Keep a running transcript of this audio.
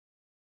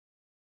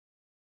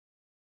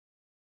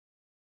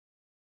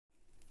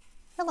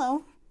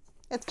Hello,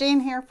 it's Jeanne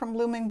here from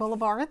Blooming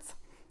Boulevards,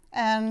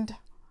 and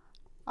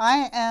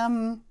I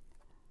am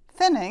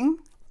thinning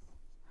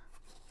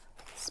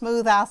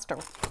smooth aster.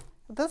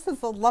 This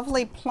is a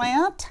lovely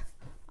plant.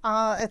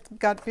 It's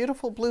got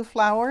beautiful blue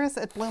flowers.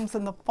 It blooms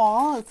in the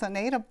fall. It's a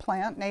native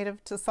plant,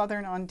 native to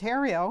southern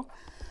Ontario,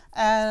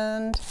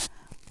 and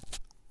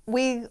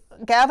we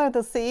gather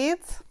the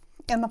seeds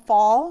in the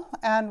fall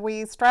and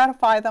we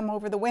stratify them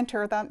over the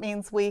winter. That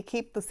means we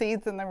keep the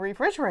seeds in the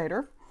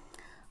refrigerator.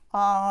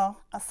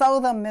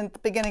 Sow them in the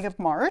beginning of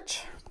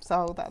March,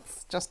 so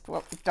that's just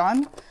what we've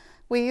done.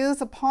 We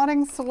use a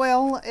potting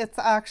soil. It's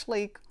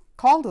actually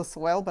called a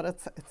soil, but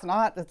it's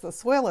not. It's a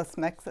soilless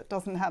mix. It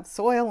doesn't have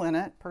soil in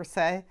it per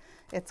se.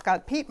 It's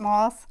got peat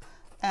moss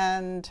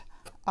and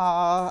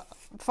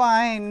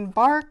fine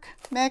bark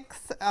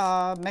mix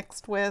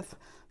mixed with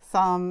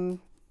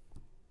some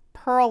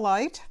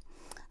perlite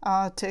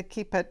to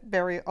keep it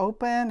very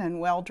open and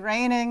well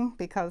draining,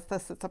 because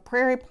this is a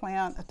prairie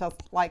plant. It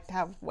doesn't like to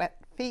have wet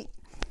feet.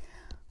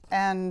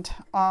 And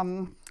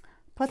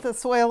put the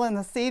soil in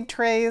the seed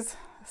trays,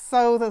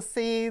 sow the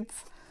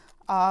seeds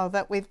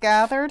that we've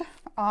gathered,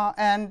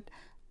 and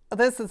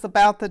this is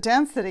about the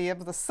density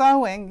of the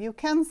sowing. You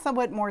can sow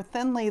it more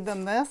thinly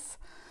than this,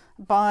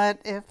 but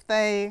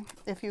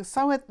if you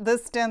sow it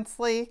this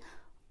densely,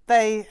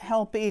 they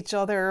help each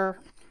other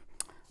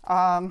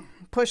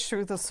push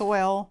through the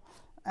soil,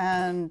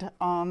 and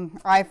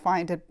I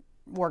find it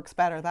works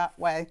better that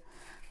way.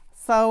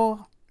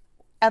 So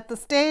at the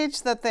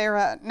stage that they're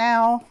at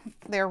now,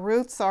 their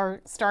roots are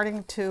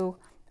starting to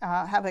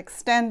have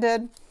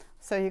extended,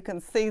 so you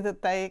can see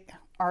that they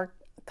are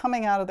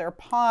coming out of their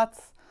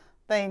pots.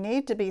 They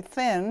need to be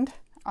thinned.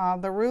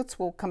 The roots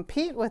will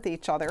compete with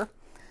each other,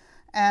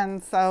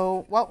 and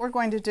so what we're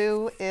going to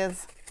do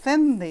is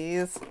thin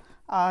these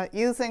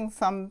using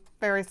some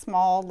very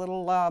small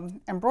little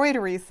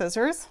embroidery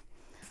scissors,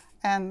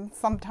 and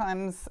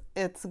sometimes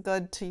it's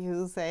good to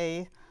use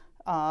a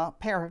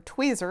pair of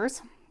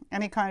tweezers.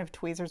 Any kind of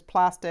tweezers,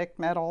 plastic,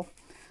 metal,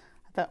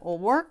 that will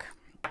work.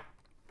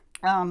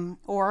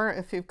 Or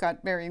if you've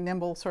got very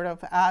nimble, sort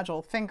of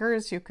agile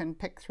fingers, you can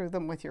pick through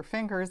them with your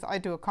fingers. I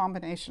do a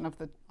combination of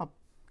the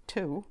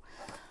two.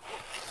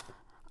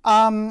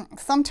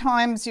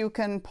 Sometimes you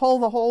can pull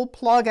the whole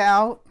plug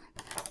out,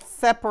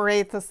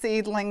 separate the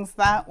seedlings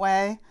that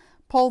way,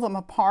 pull them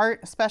apart,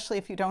 especially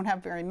if you don't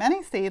have very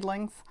many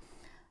seedlings,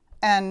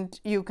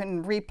 and you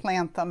can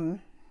replant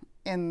them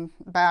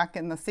back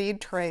in the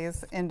seed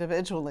trays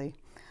individually,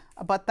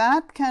 but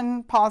that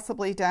can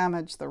possibly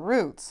damage the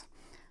roots.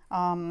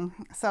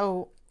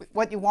 So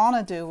what you want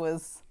to do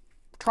is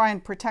try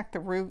and protect the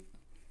root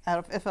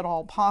if at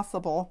all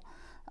possible.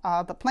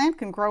 The plant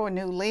can grow a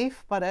new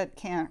leaf, but it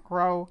can't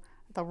grow.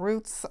 The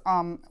roots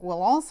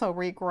will also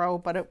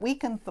regrow, but it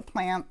weakens the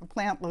plant. The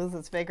plant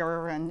loses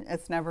vigor, and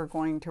it's never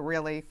going to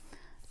really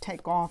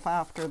take off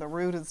after the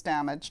root is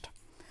damaged.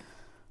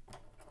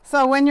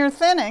 So when you're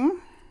thinning,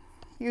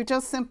 you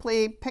just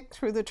simply pick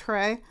through the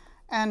tray,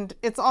 and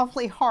it's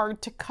awfully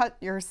hard to cut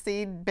your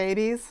seed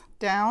babies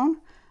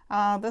down.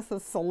 This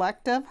is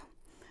selective.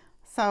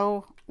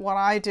 So what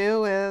I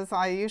do is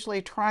I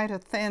usually try to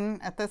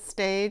thin at this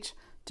stage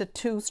to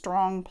 2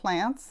 strong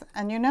plants.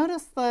 And you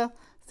notice the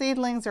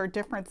seedlings are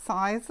different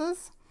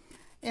sizes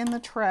in the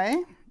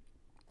tray.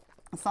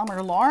 Some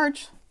are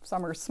large,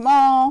 some are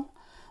small.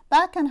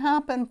 That can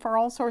happen for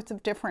all sorts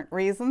of different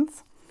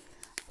reasons.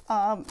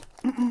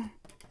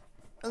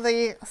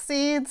 The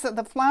seeds,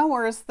 the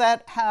flowers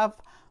that have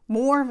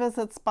more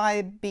visits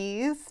by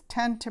bees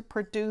tend to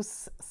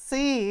produce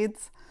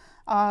seeds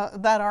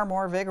that are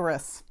more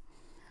vigorous.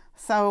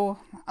 So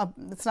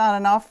it's not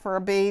enough for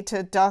a bee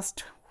to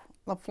dust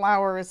the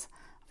flowers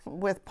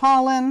with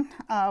pollen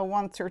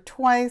once or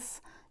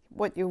twice.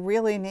 What you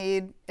really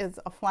need is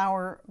a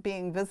flower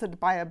being visited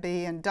by a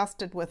bee and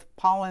dusted with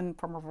pollen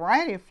from a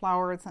variety of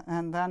flowers,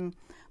 and then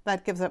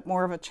that gives it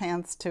more of a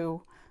chance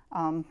to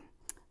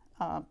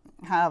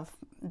have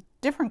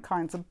different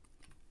kinds of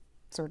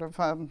sort of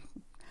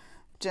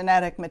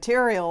genetic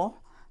material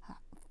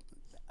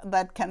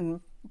that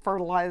can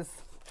fertilize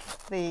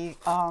the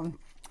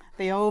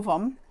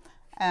ovum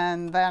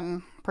and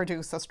then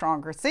produce a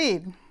stronger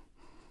seed.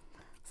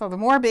 So the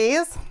more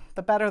bees,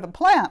 the better the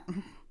plant.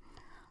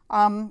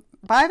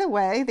 By the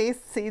way, these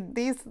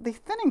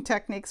thinning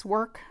techniques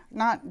work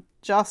not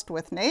just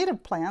with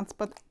native plants,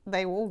 but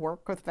they will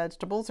work with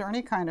vegetables or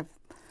any kind of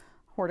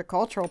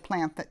horticultural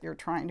plant that you're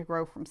trying to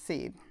grow from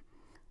seed.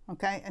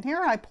 Okay, and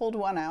here I pulled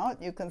one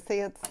out. You can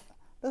see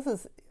this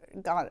has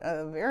got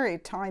a very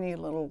tiny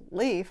little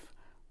leaf,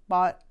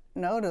 but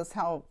notice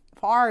how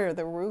far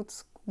the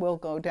roots will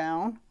go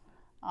down.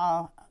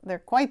 They're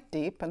quite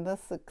deep, and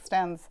this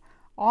extends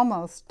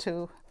almost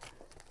to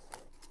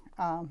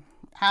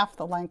half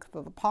the length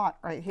of the pot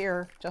right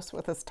here, just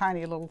with this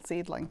tiny little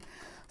seedling.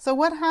 So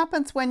what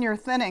happens when you're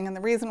thinning, and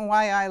the reason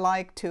why I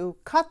like to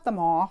cut them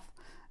off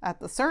at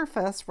the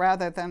surface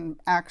rather than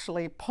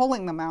actually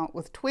pulling them out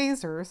with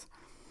tweezers,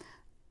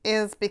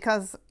 is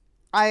because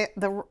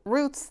the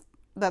roots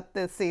that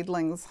the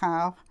seedlings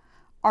have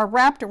are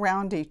wrapped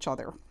around each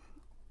other.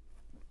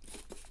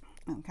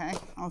 Okay,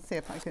 I'll see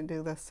if I can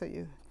do this so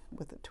you,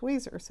 with a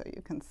tweezer, so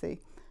you can see.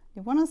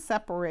 You want to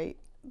separate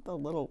the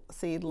little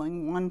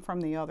seedling one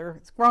from the other.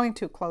 It's growing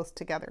too close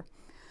together.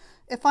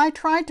 If I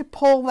tried to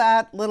pull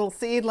that little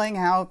seedling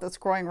out that's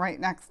growing right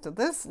next to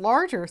this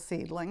larger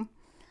seedling,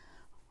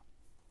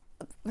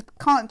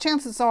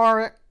 chances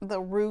are the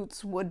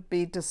roots would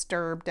be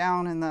disturbed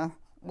down in the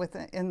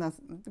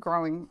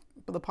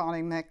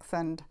potting mix,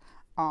 and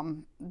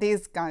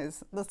this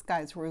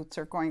guy's roots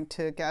are going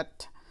to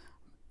get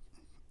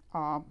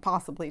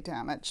possibly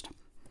damaged.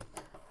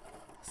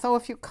 So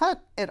if you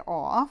cut it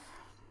off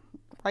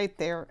right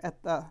there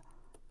at the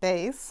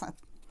base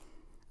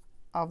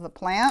of the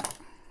plant,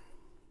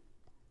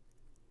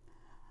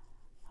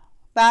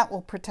 that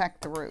will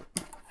protect the root.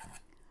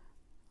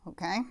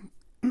 Okay.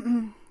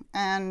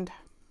 And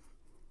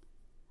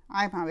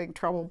I'm having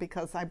trouble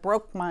because I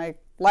broke my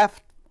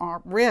left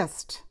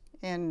wrist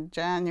in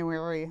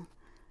January.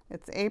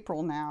 It's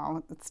April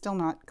now. It's still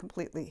not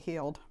completely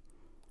healed.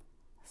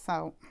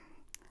 So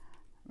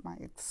my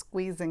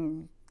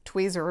squeezing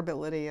tweezer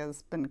ability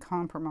has been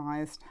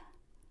compromised.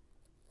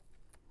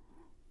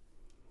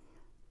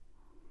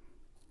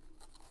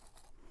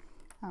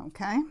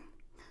 Okay.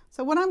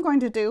 So what I'm going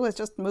to do is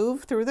just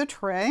move through the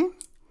tray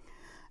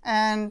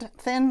and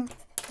thin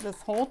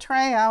this whole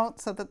tray out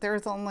so that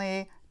there's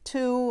only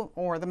 2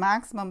 or the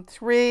maximum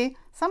 3,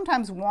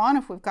 sometimes 1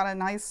 if we've got a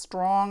nice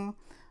strong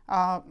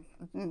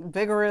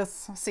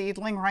vigorous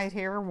seedling right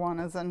here. 1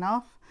 is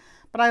enough,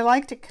 but I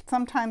like to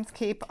sometimes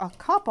keep a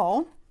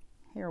couple.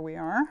 Here we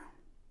are,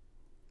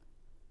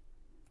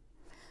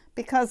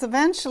 because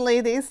eventually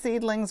these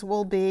seedlings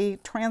will be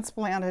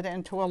transplanted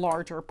into a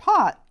larger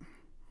pot.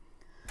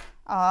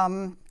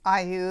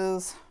 I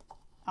use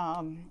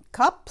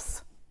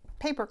cups,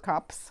 paper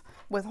cups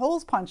with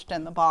holes punched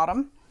in the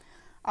bottom,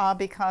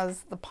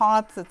 because the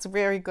pots, it's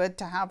very good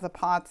to have the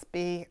pots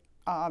be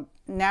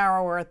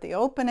narrower at the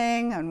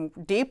opening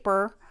and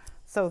deeper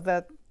so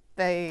that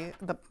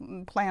the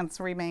plants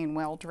remain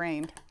well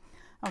drained.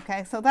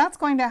 Okay, so that's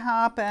going to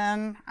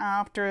happen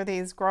after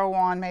these grow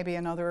on maybe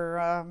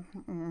another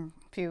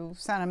few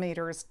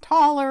centimeters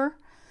taller,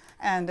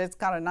 and it's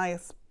got a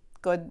nice,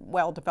 good,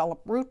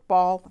 well-developed root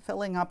ball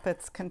filling up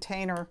its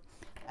container.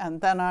 And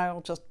then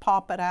I'll just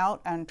pop it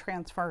out and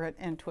transfer it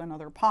into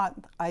another pot.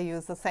 I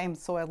use the same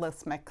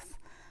soilless mix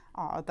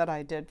that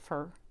I did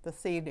for the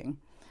seeding.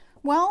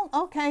 Well,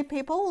 okay,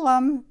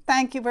 people,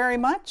 thank you very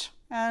much,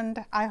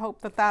 and I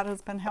hope that that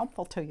has been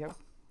helpful to you.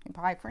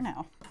 Bye for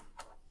now.